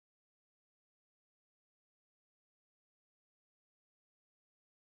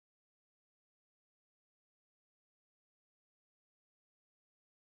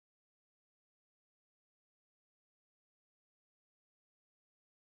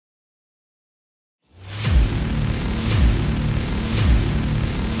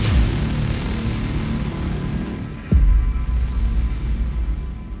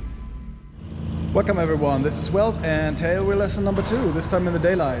Welcome everyone, this is WELD and Tailwheel lesson number 2, this time in the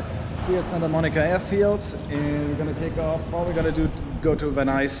daylight. Here at Santa Monica Airfield, and we're going to take off. Probably going to go to Van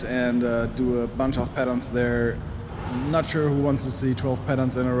Nuys and do a bunch of patterns there. I'm not sure who wants to see 12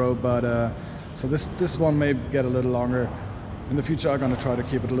 patterns in a row, but so this one may get a little longer. In the future I'm going to try to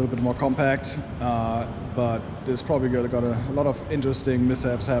keep it a little bit more compact, but there's probably got a lot of interesting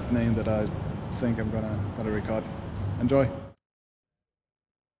mishaps happening that I think I'm gonna record. Enjoy!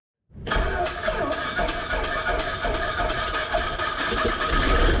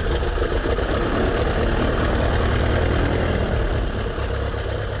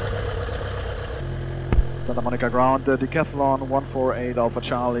 Santa Monica ground, Decathlon 148 Alpha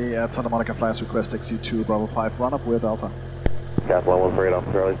Charlie at Santa Monica flights request XU2 Bravo 5 run up with Alpha. Decathlon 148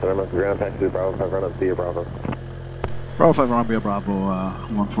 Alpha Charlie, Santa Monica ground taxi Bravo 5 run up via Bravo. Bravo 5 run up via Bravo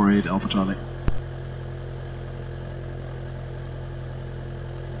 148 Alpha Charlie.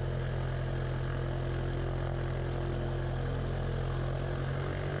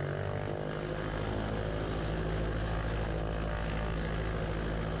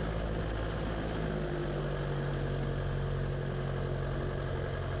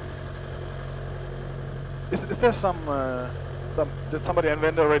 Is there did somebody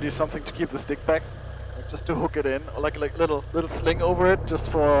invent already something to keep the stick back? Like just to hook it in, or like little sling over it,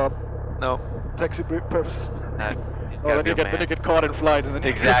 just for taxi purposes? Or then you get caught in flight and then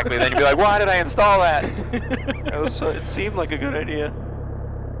exactly, then you'd be like, why did I install that? It seemed like a good idea.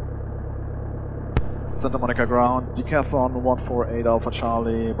 Santa Monica ground, Decathlon 148 Alpha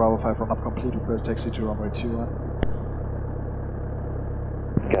Charlie, Bravo 5 run up complete, request taxi to runway 21.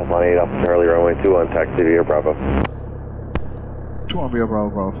 Decathlon 8 Alpha Charlie, runway 21, taxi via Bravo. 21 via Bravo,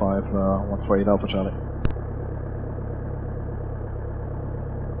 Bravo 5, 148 Alpha Charlie.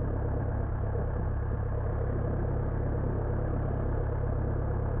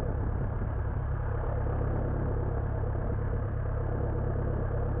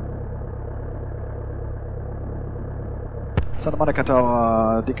 Santa Monica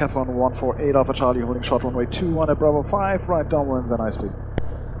Tower, Decathlon 148 Alpha Charlie, holding short runway 21 at Bravo 5, right downwind, Van Nuys please.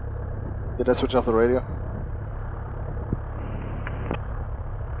 Did I switch off the radio?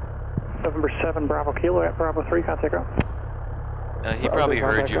 November 7 Bravo Kilo at Bravo 3, contact ground. He probably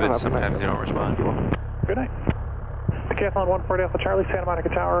heard you, but sometimes they don't respond. Good night. Decathlon 148 Alpha Charlie, Santa Monica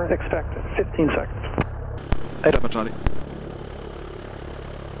Tower, expect 15 seconds. 8 Alpha Charlie.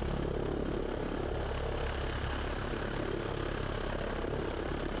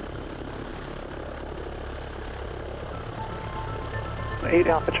 Eight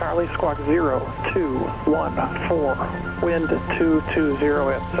Alpha Charlie, squawk 0214, wind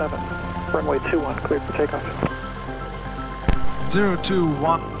 220 at 7, runway 21, cleared for takeoff.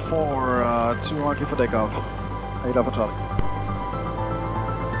 0214, 21 clear for takeoff, 8 Alpha Charlie.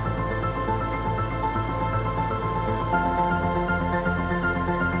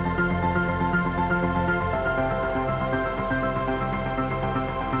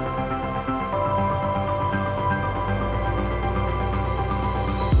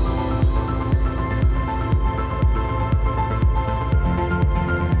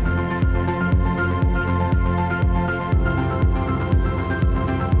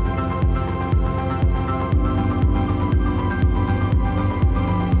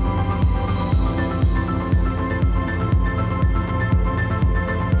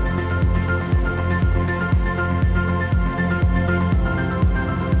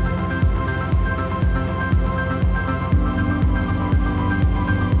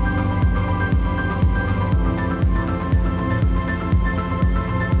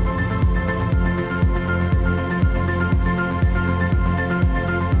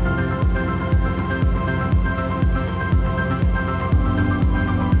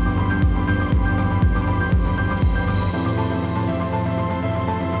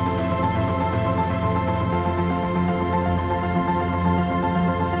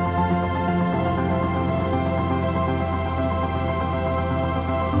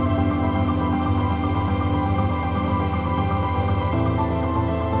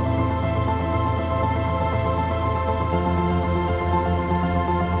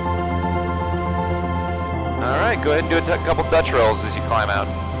 Go ahead and do a couple Dutch rolls as you climb out.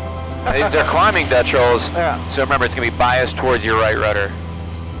 These are climbing Dutch rolls, so remember it's going to be biased towards your right rudder.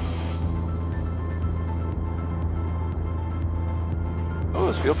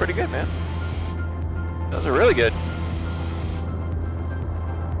 Oh, those feel pretty good, man. Those are really good.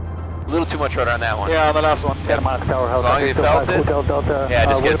 A little too much rudder on that one. Yeah, on the last one. Yep. As long as you felt it, yeah,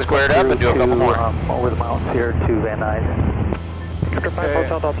 just get it squared up and do a couple more. Over the mountains here to Van Nuys. After 5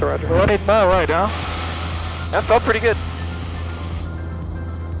 Hotel Delta, roger. 1-8 mile right, huh? That felt pretty good.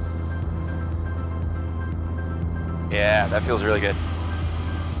 Yeah, that feels really good.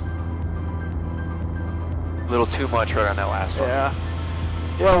 A little too much rudder on that last one. Yeah.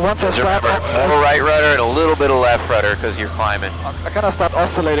 Well, once I Just start, remember, more right rudder and a little bit of left rudder because you're climbing. I kind of start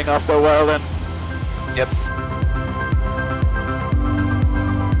oscillating after a while then. Yep.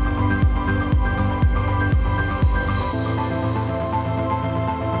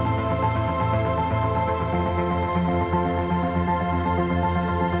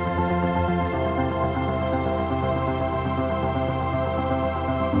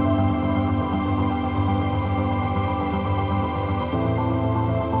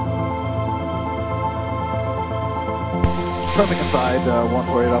 Traffic inside,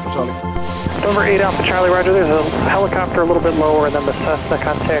 148 Alpha Charlie. Over 8 Alpha Charlie, roger. There's a helicopter a little bit lower than the Cessna.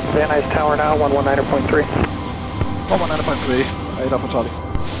 Contact Van Nuys Tower now, 119.3. 119.3, 8 Alpha Charlie.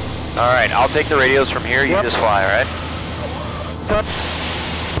 Alright, I'll take the radios from here, you just fly, alright? Set.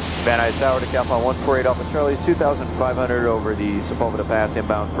 Van Nuys Tower to Cal 148 Alpha Charlie, 2,500 over the Sepulveda Pass,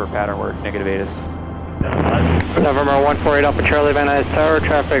 inbound for pattern work, negative ATIS. November 148 Alpha Charlie, Van Nuys Tower,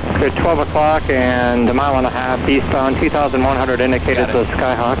 traffic at 12 o'clock and a mile and a half eastbound, 2,100 indicated to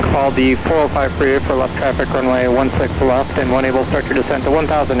Skyhawk. Call the 405 freeway for left traffic, runway 16 left, and when able, start your descent to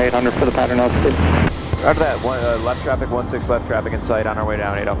 1,800 for the pattern altitude. After that, left traffic, 16 left traffic in sight on our way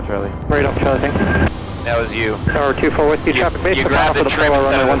down, 8 Alpha Charlie. 8 Alpha Charlie, thank you. That was you. Tower 24 Whiskey, traffic base you for grabbed final the for the trim Polo,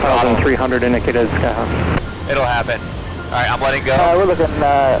 instead runway of the throttle. 1,300 indicated Skyhawk. It'll happen. Alright, I'm letting go. We're looking,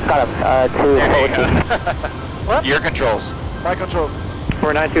 got him, to There you go. What? Your controls. My controls.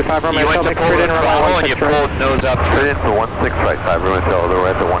 4925, runway You went to Celtic, pull straight the in, runway throttle and you 16 right. pulled nose up. Straight in for 16 right 5, we're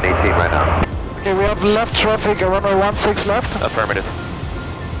at the 118 right now. Okay, we have left traffic, runway 16 left. Affirmative.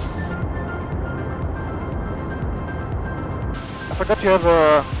 I forgot you have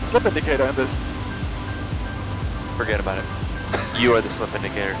a slip indicator in this. Forget about it. You are the slip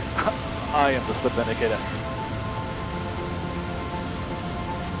indicator. I am the slip indicator.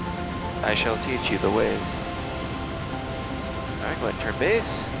 I shall teach you the ways. Alright, go ahead and turn base.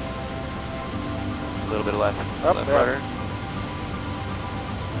 A little bit of left, Up, left yeah. rudder.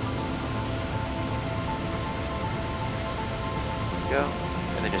 Go.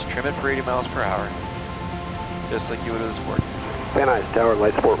 And then just trim it for 80 miles per hour. Just like you would with a sport. Van Nuys Tower,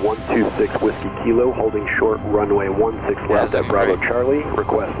 light sport 126 Whiskey Kilo, holding short runway 16 left at Bravo Charlie.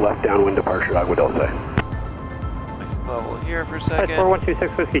 Request left downwind departure Agua Dulce. Level here for a Light second. 4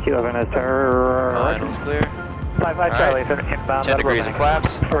 126 Whiskey Kilo, Van Nuys Tower. Line was clear. 55 Charlie, inbound. 10 degrees and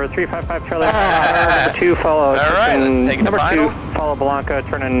flaps. For 355 Charlie, number 2 follow. All right, let's take it to number final. 2 follow Blanca,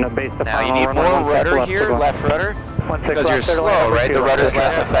 turning base to Now final. you need runway more 16 rudder left here, to left rudder. 16 Because you're left, third slow, line, right? The number 2 rudder's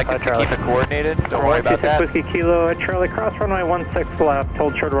less left, effective to Charlie. keep it coordinated. Don't worry about 126 that. Whiskey Kilo at Charlie, cross runway 16 left,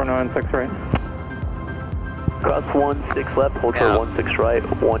 hold short runway 16 right. Cross 16 left, hold Now, short 16 right,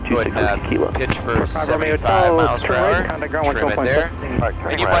 126 Whiskey Kilo. Pitch for Romeo 75 miles per turn hour. right, contact ground Trim it there.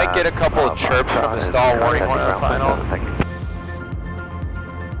 112.6. And you might get a couple of chirps from the stall warning horn on the final.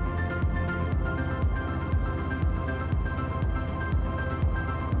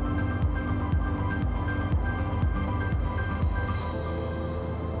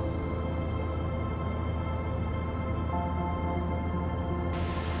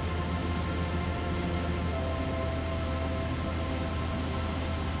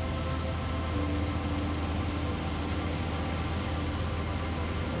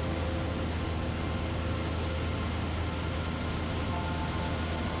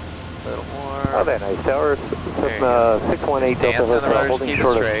 A little more. Oh, Van Nuys Tower, go. 618 Dance on the Delta rudders, holding keep it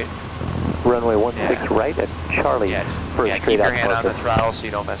short of straight. runway 16 right at Charlie for a Yeah, keep straight your out hand on the departure. throttle so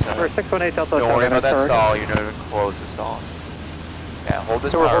you don't mess up. Number 618 Delta. Don't worry about that Charlie. stall, you're not even close to stall. Yeah, hold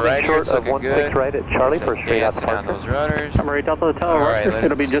this So we're power holding right here, short it's of looking 16 good. right at Charlie for a Just straight out dancing on departure. those rudders. Number 8 Delta Hotel, Alright, let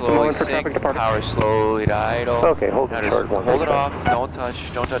it'll be it just a slowly moment for sink, traffic departure. power slowly to idle. Okay, hold it Now short, just 16 hold it right. off, don't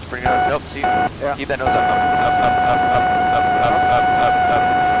touch, bring it up, nope, see, keep that nose up, up,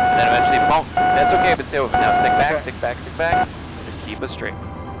 and then eventually, boom, that's okay, but still, now stick back, and just keep it straight.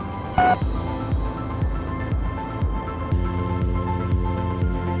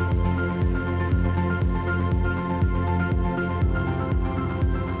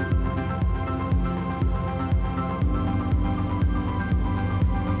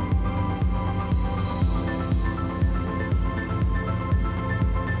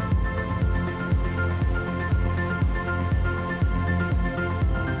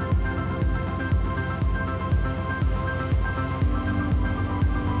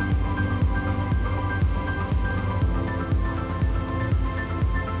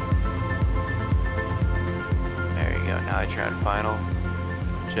 Now I try and final.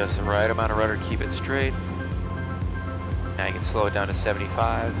 Just the right amount of rudder, keep it straight. Now you can slow it down to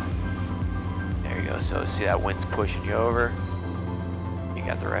 75. There you go, so see that wind's pushing you over. You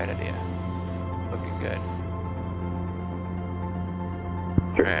got the right idea. Looking good.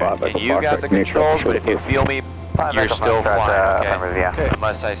 Right. And you got the controls, but if you feel me, you're still flying, okay?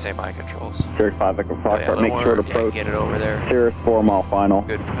 Unless I say my controls. Series 5 Echo Foxtrot, make short approach. Get it over there. Cirrus 4 mile final.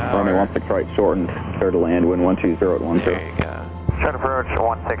 Good power. Runway 16 right shortened, clear to land, wind 120 at 10. There you go. Short approach,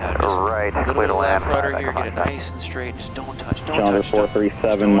 16 right, clear to land. Rudder here, get it nice and straight, just don't touch, Challenger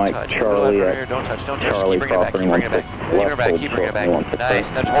 437, Mike Charlie at don't touch, Charlie keep bringing it back, keep bringing it back, keep bringing it back, nice,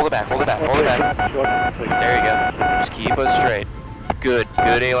 hold it back, hold it back, hold it back. There you go, just keep us straight. Good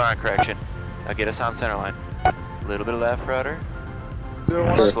aileron correction. Now get us on center line. A little bit of left rudder.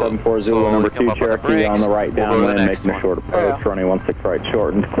 740 number 2 Cherokee on the right downwind, making a short approach, running 16 right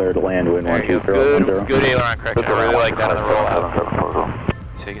shortened, clear to land, wind 120. Good aileron correction, I really like that on the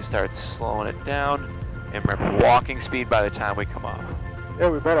rollout. So you can start slowing it down, and remember, walking speed by the time we come off. Yeah,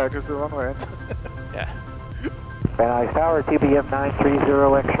 we better, because the runway ends. Yeah. Van Nuys Tower, TBM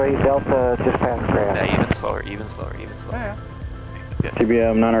 930 X-ray Delta, just past crash. Yeah, even slower, even slower, even slower. Yeah. Good.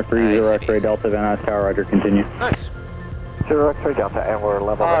 TBM 9030 X-ray Delta, Van Nuys Tower, Roger, continue. Nice. 0 X-ray Delta, and we're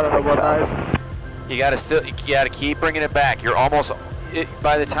level Nice. You gotta keep bringing it back. You're almost,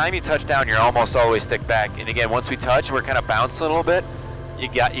 by the time you touch down, you're almost always stick back. And again, once we touch, we're kind of bouncing a little bit. You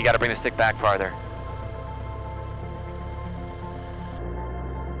gotta bring the stick back farther.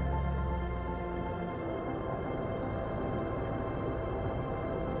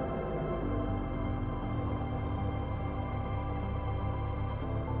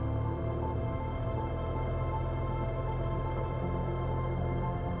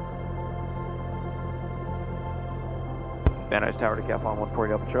 Van Nuys Tower, Decathlon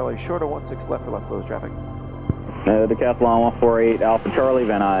 140 Alpha Charlie, short of 16 left for left closed traffic. Decathlon 148 Alpha Charlie,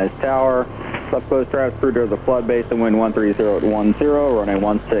 Van Nuys Tower, left closed traffic through to the flood basin, wind 130 at 10,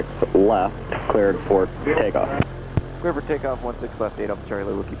 running 16 left, cleared for takeoff. Clear for takeoff, 16 left, 8 Alpha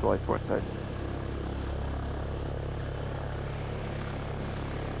Charlie, we'll keep the lights port side.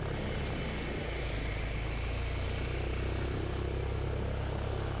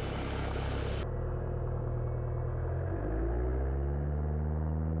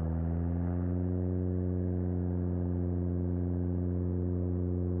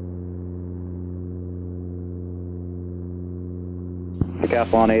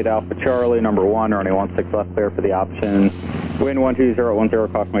 Decathlon 8 Alpha Charlie, number 1, running 16 left, clear for the option. Wind 120 at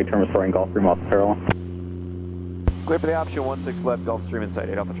 10, caution term restoring Gulf Stream off the Carolina. Clear for the option, 16 left, Gulf Stream inside,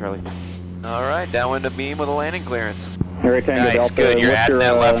 8 Alpha Charlie. Alright, downwind of beam with a landing clearance. Nice, Delta, good, you're adding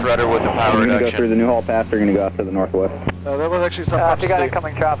that left rudder with the power reduction. You're going to go through the Newhall Pass, or you're going to go out to the northwest? No, that was actually some if you got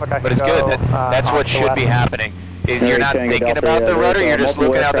incoming traffic, but it's good, that's what should be happening. Is you're not thinking about the rudder, you're just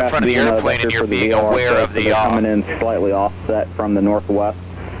looking out the front of the airplane and you're being aware of the yaw. Coming in slightly offset from the northwest.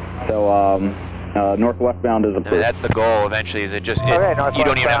 So, northwest bound is approved. That's the goal eventually, is you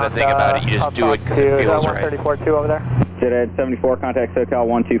don't even have to think about it, you just do it because it feels right. 134.2 over there. JetEd 74, contact SoCal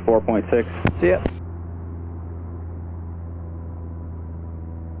 124.6. See ya.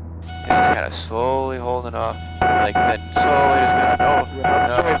 Just kind of slowly holding off, like then slowly just kind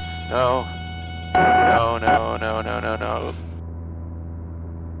of, no.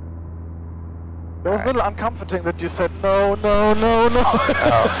 It was a little uncomforting that you said no. Oh. No.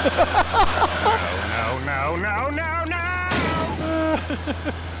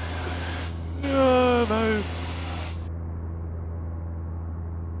 Yeah, nice.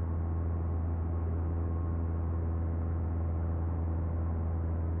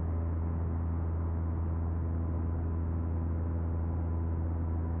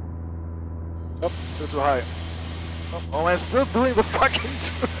 Oh, still too high. Oh, I'm still doing the fucking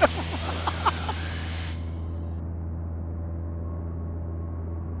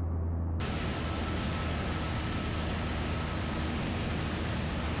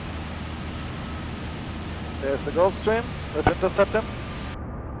There's the Gulf Stream. Let's intercept him.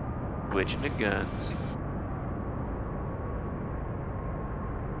 Switching to guns.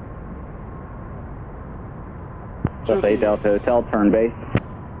 That's 8 Delta Hotel, turn base.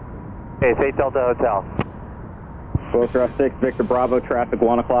 Hey, it's 8 Delta Hotel. Forecast 6, Victor Bravo, traffic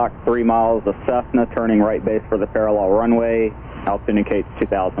 1 o'clock, 3 miles of Cessna, turning right base for the parallel runway. Altitude indicates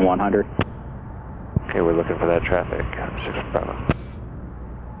 2,100. Okay, we're looking for that traffic. 6 Bravo.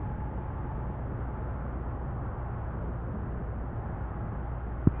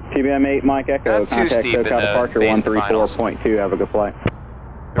 TBM 8 Mike Echo, contact SoCal departure 134.2, have a good flight.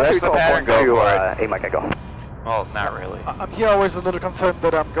 The rest of the pattern, go for it. 8 Mike Echo. Well, not really. I'm here always a little concerned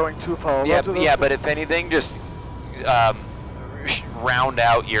that I'm going too far. Yeah, but if anything, just round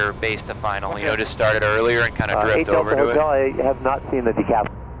out your base to final. Okay. You know, just start it earlier and kind of drift over to it. I have not seen the decap.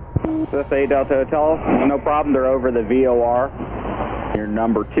 This 8 Delta Hotel, no problem, they're over the VOR. You're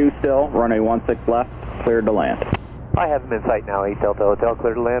number 2 still, runway 16 left, cleared to land. I have them in sight now, 8 Delta Hotel,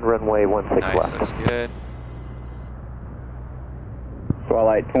 clear to land, runway 16 Nice, left. looks good.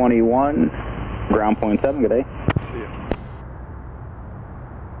 Twilight 21, ground point 7, good day. See you.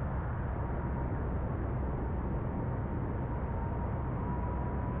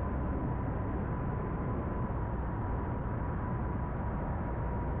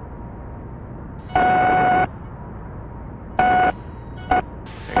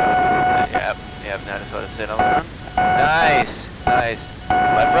 Yep, now just let it sit on the run. Nice, nice.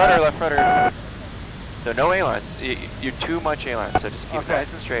 Left rudder. So no ailerons. You're too much ailerons, so just keep it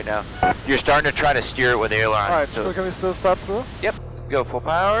nice and straight now. You're starting to try to steer it with ailerons. Alright, so so can we still start through? Yep, go full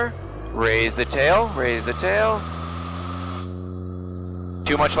power. Raise the tail.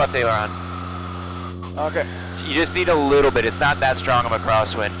 Too much left aileron. Okay. You just need a little bit. It's not that strong of a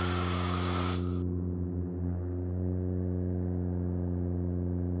crosswind.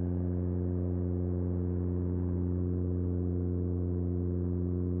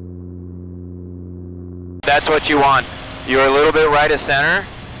 That's what you want. You're a little bit right of center,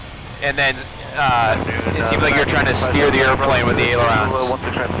 and then it seems like you're trying to steer the airplane with the ailerons.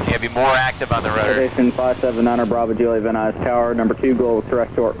 Yeah, be more active on the rudder. Station 579 Bravo Juliet Van Nuys Tower, number 2, global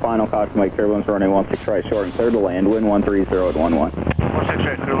correct short, final caution wake turbulence, runway 16 right short and clear to land, wind 130 at 11. 16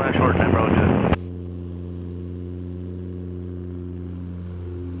 right, clear land short, 10 Bravo Juliet.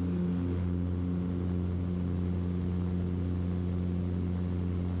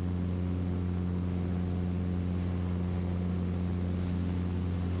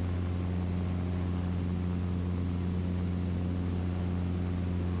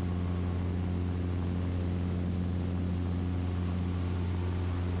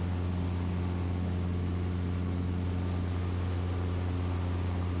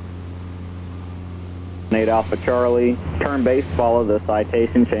 Eight Alpha Charlie, turn base, follow the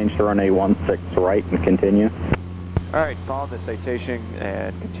citation, change to runway 16 right and continue. Alright, follow the citation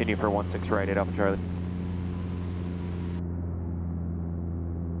and continue for 16 right, 8 Alpha Charlie.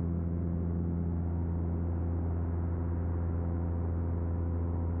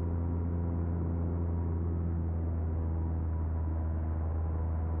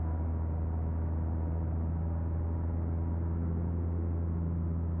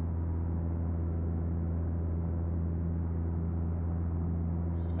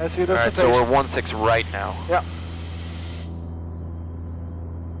 I see the Alright, so we're 16 right now. Yeah.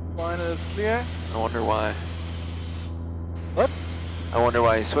 Line is clear. I wonder why. What? I wonder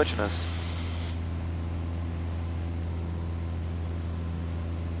why he's switching us.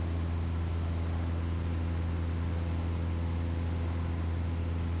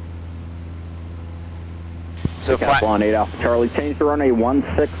 So Cap on 8 Alpha Charlie, change to runway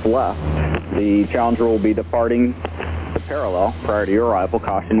 16 left. The Challenger will be departing the parallel prior to your arrival.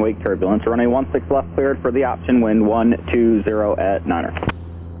 Caution, wake turbulence. Runway 16 left cleared for the option, wind 120 at 9er.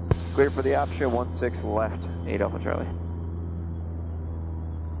 Clear for the option, 16 left, 8 Alpha Charlie.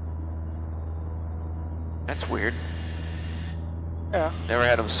 That's weird. Yeah. Never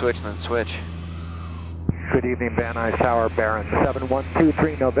had him switch and then switch. Good evening, Van Nuys Tower, Baron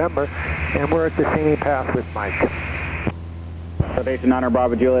 7123 November, and we're at the Simi Pass with Mike. Station 9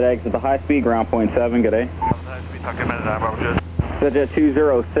 Bravo Juliet exit the high speed, ground point 7, good day. Jet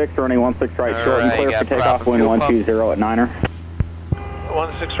 206, running 16 right short and clear for takeoff, wind 120 at 9er.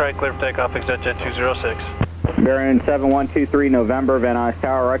 16 right, clear for takeoff, exit Jet 206. Baron 7123 November, Van Nuys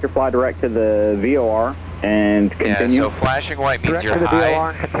Tower, record fly direct to the VOR and continue. Yeah, so flashing white means Direct you're to the high.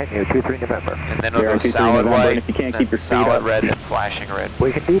 VOR and continue, 23 November. And then it'll go solid November, white, and if you can't then keep your speed solid up. red, then flashing red.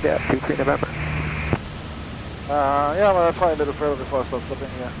 We can do that, 23 November. Yeah, well, I'll fly a little further before I start stopping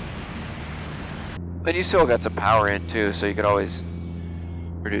here. But you still got some power in too, so you could always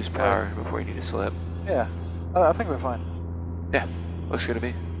reduce power before you need to slip. Yeah, I think we're fine. Yeah, looks good to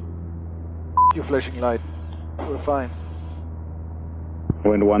me. You flashing light. We're fine.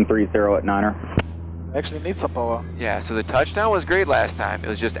 Wind 130 at 9er. Actually need some power. Yeah, so the touchdown was great last time. It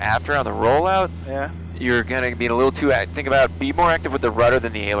was just after on the rollout, Yeah. you're gonna be a little too think about be more active with the rudder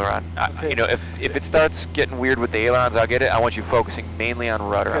than the aileron. Okay. You know, if it starts getting weird with the ailerons, I'll get it. I want you focusing mainly on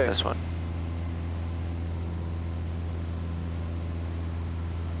rudder on Okay. this one.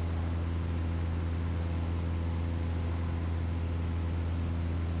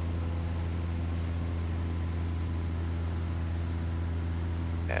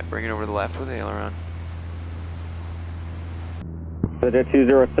 Yeah, bring it over to the left with the aileron. Jet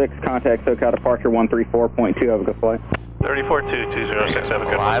 206, contact SoCal departure 134.2, have a good flight. 34-2-206, have a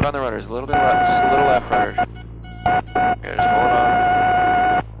good Live on the rudders, a little bit left, just a little left rudder. Okay, just hold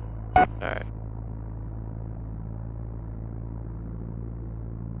on.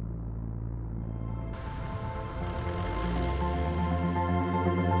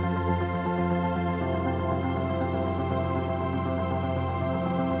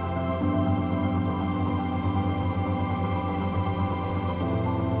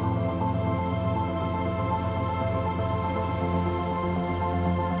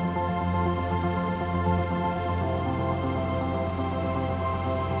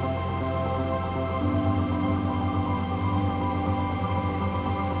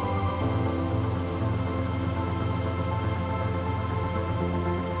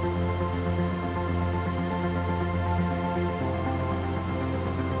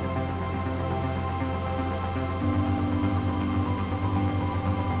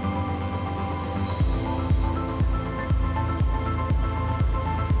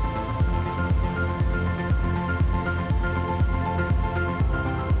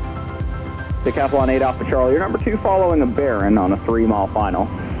 Decathlon 8 Alpha Charlie, you're number 2 following a Baron on a 3-mile final.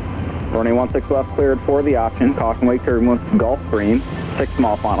 Running 16 left cleared for the option. Caution wake turbulence, Gulfstream.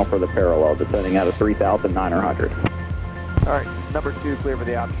 6-mile final for the parallel, descending out of 3,900. All right, number 2 clear for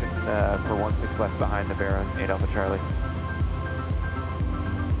the option for 16 left behind the Baron, 8 Alpha Charlie.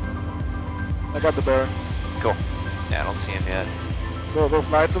 I got the Baron. Cool. Yeah, I don't see him yet. Those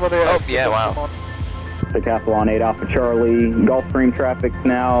lights over there. Oh, yeah, wow. Decathlon 8 Alpha Charlie, Gulfstream traffic's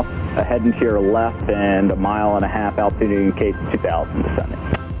now ahead and to your left and 1.5 miles altitude indicates 2,000 descending.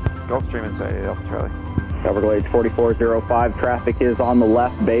 Gulfstream inside 8 Alpha Charlie. Everglades 4405, traffic is on the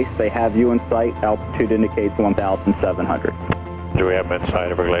left base. They have you in sight. Altitude indicates 1,700. Do we have them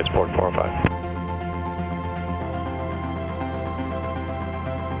inside Everglades 4405?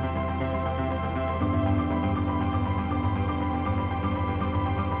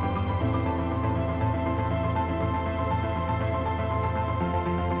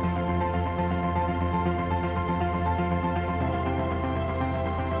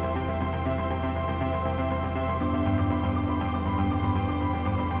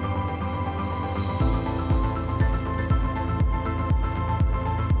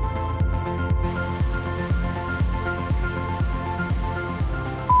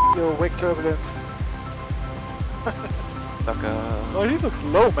 Yo, wake turbulence. Sucker. Oh, he looks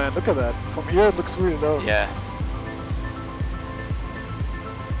low, man. Look at that. From here, it looks really low. Yeah.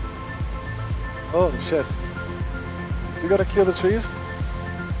 Holy shit. You gotta clear the trees?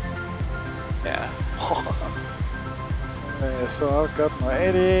 Yeah. Okay, so I've got my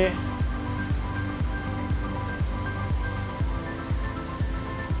 80.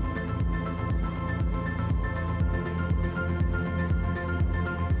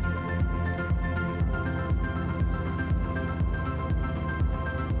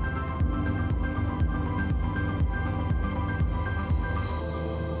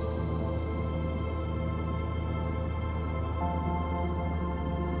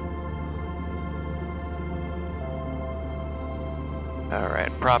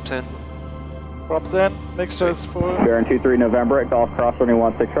 Alright, props in. Props in, mixtures full. Baron 23 November at Golf Cross running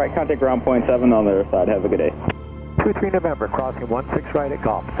 16 right, contact ground point 7 on the other side. Have a good day. 23 November, crossing 16 right at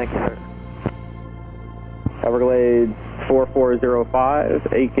Golf. Thank you, sir. Everglades 4405,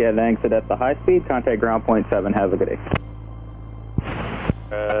 ACAD exit at the high speed, contact ground point 7. Have a good day.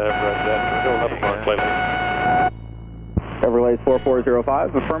 Everglades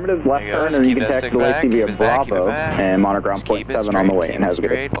 4405, affirmative, left turn, and you can text the late via Bravo and monitor ground point 7 on the way, and have a good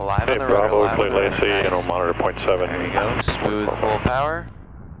day. Alive on the Bravo, road, plate AC, and we'll monitor point 7. There you go, smooth full power.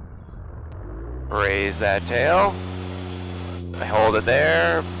 Raise that tail. Hold it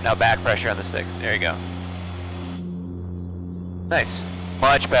there. Now back pressure on the stick. There you go. Nice.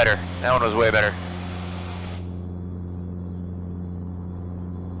 Much better. That one was way better.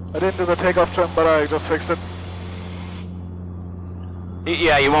 I didn't do the takeoff trim, but I just fixed it.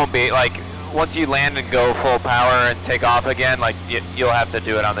 Yeah, you won't be, like, once you land and go full power and take off again, like, you'll have to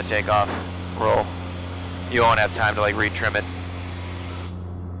do it on the takeoff roll. You won't have time to, like, retrim it.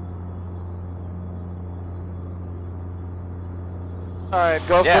 Alright,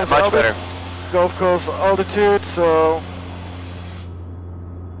 Gulf Yeah, Coast much better. Gulf Coast altitude, so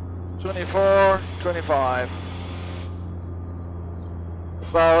 24, 25.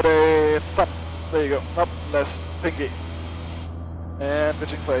 About a thumb. There you go. Up, less, pinky. And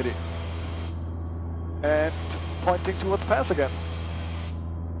pitching for 80. And pointing towards pass again.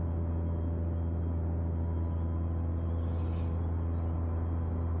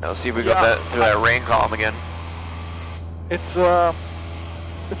 Now see if we go through that rain column again.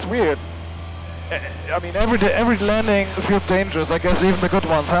 It's weird. I mean, every landing feels dangerous. I guess even the good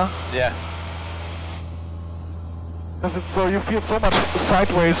ones, huh? Yeah. Because it's so you feel so much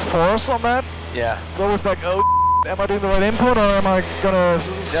sideways force on that. Yeah. It's always like, oh, am I doing the right input or am I gonna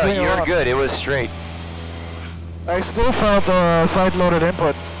swing No, you're around? good. It was straight. I still felt the side-loaded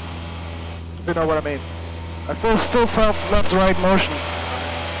input. If you know what I mean. I still felt left-right motion.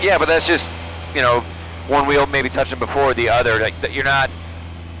 Yeah, but that's just, you know, one wheel maybe touching before the other. Like, you're not.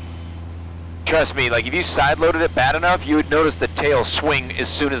 Trust me. Like, if you side-loaded it bad enough, you would notice the tail swing as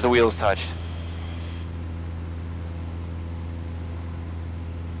soon as the wheels touched.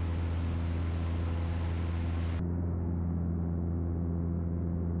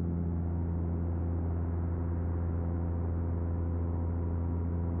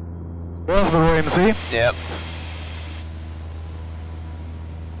 There's the wait and see. Yep.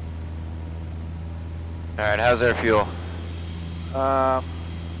 Alright, how's our fuel? How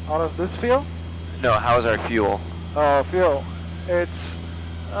does this feel? No, how's our fuel? Fuel. It's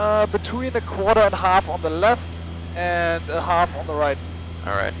between 1/4 and half on the left and 1/2 on the right.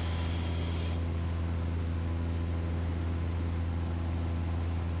 Alright.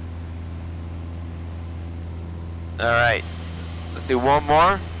 Alright, let's do one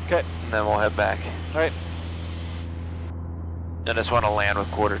more. Okay. And then we'll head back. Alright. I just want to land with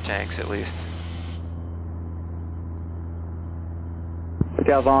quarter tanks at least.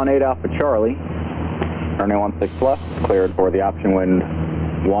 Calzone 8 Alpha Charlie, runway 16 left, cleared for the option wind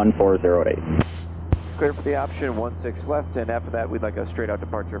 1408. Clear for the option 16 left, and after that we'd like a straight out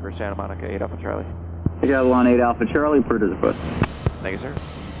departure for Santa Monica 8 Alpha Charlie. Calzone 8 Alpha Charlie, per to the foot. Thank you, sir.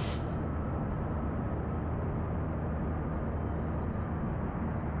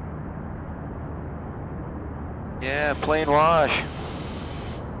 Yeah, plain wash.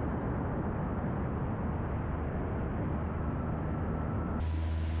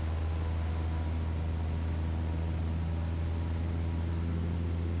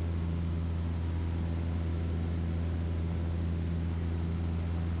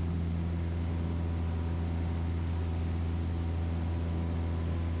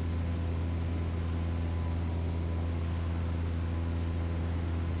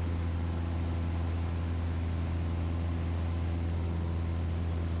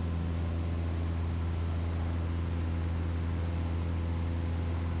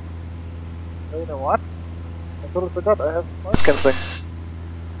 You know what? I totally forgot I have noise cancelling.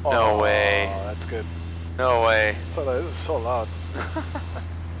 No way. Oh, that's good. No way. So this is so loud.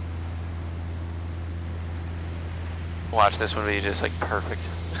 Watch this one be just like perfect.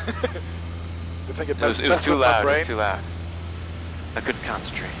 You think It was too loud. It was too loud. I couldn't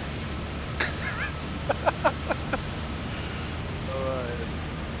concentrate. Alright.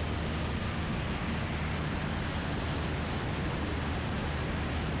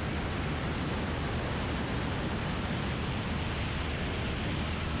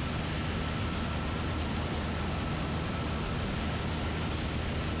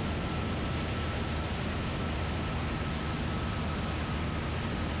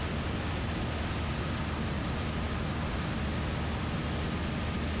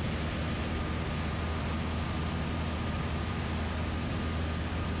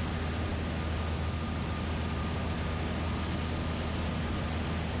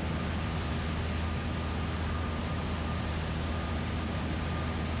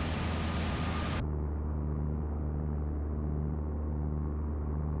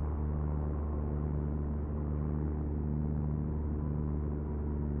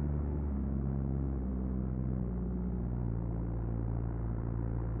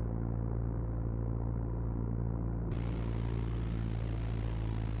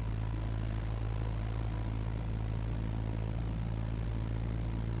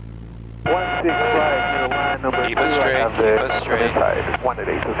 Keep us straight, keep us straight.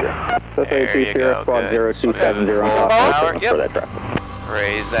 There you go, Squad good. 0270 on top Power, for yep. that traffic.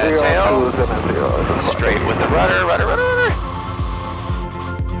 Raise that tail. Straight with the rudder, rudder, rudder, rudder.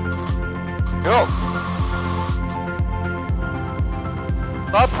 Go.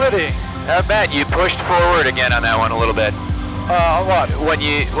 Not pretty. Not bad. You pushed forward again on that one a little bit. On what? When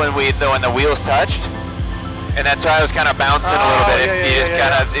the wheels touched, and that's why I was kind of bouncing a little bit.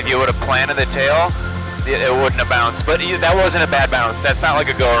 If you would have planted the tail, it wouldn't have bounced. But that wasn't a bad bounce. That's not like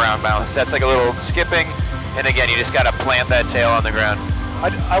a go-around bounce. That's like a little skipping, and again, you just got to plant that tail on the ground.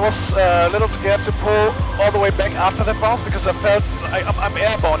 I was a little scared to pull all the way back after that bounce because I felt I'm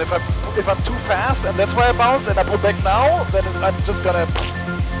airborne. If I'm too fast, and that's why I bounce, and I pull back now, then I'm just gonna.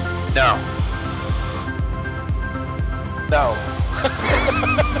 No. No.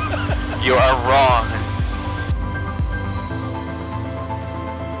 You are wrong.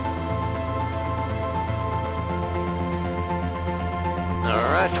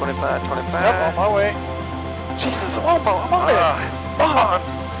 Alright, 25, 25. Yep, on my way. Jesus, I'm on it.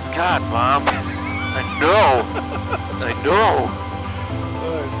 God, Mom. I know. I know.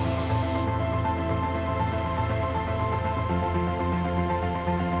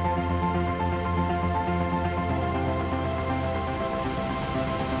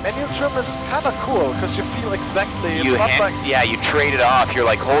 Manual trim is kind of cool because you feel exactly. It's yeah, you trade it off. You're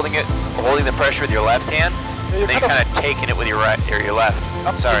like holding the pressure with your left hand, and then you're kind of taking it with your right or your left.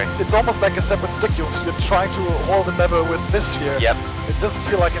 I'm sorry. It's almost like a separate stick. You're trying to hold the lever with this here. Yep. It doesn't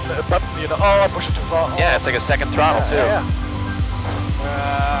feel like a button. You know. Oh, I pushed it too far. Yeah, it's like a second throttle too. Yeah.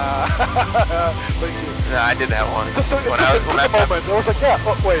 Thank you. No, I did that once. When I was like, yeah.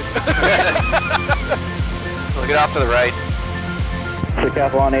 Oh, wait. Look it off to the right.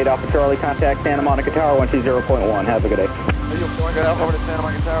 Decathlon 8 Alpha Charlie, contact Santa Monica Tower 120.1. Have a good day. Are you going over to Santa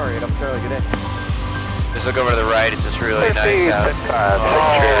Monica Tower 8 Alpha Charlie? Good day. Just look over to the right. It's just really nice out.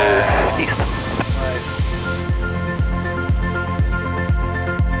 Oh,